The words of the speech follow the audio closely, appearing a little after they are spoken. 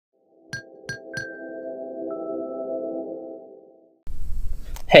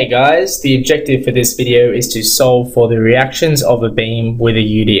Hey guys, the objective for this video is to solve for the reactions of a beam with a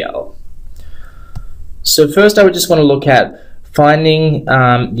UDL. So first I would just want to look at finding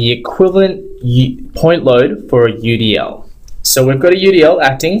the equivalent point load for a UDL. So we've got a UDL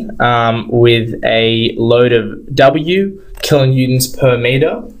acting with a load of W kilonewtons per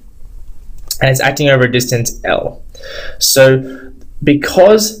meter, and it's acting over a distance L. So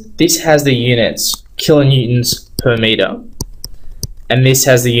because this has the units kilonewtons per meter, and this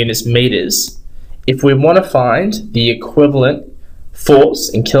has the units meters, if we want to find the equivalent force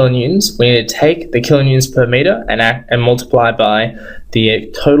in kilonewtons, we need to take the kilonewtons per meter and multiply by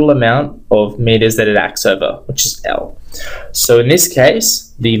the total amount of meters that it acts over, which is L. So in this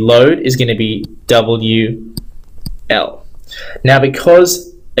case, the load is going to be WL. Now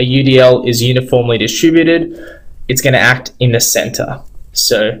because a UDL is uniformly distributed, it's going to act in the center.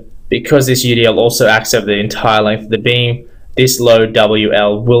 So because this UDL also acts over the entire length of the beam, this load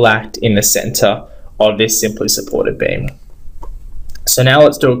WL will act in the center of this simply supported beam. So now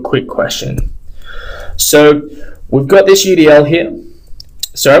let's do a quick question. So we've got this UDL here.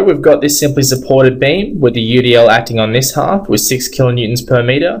 So we've got this simply supported beam with the UDL acting on this half with 6 kilonewtons per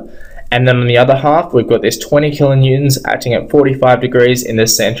meter. And then on the other half, we've got this 20 kilonewtons acting at 45 degrees in the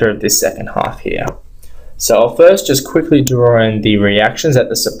center of this second half here. So I'll first just quickly draw in the reactions at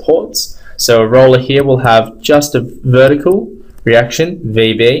the supports. So a roller here will have just a vertical reaction,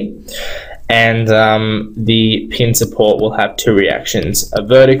 VB, and the pin support will have two reactions, a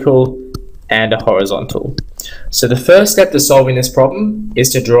vertical and a horizontal. So the first step to solving this problem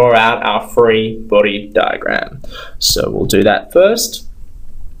is to draw out our free body diagram. So we'll do that first.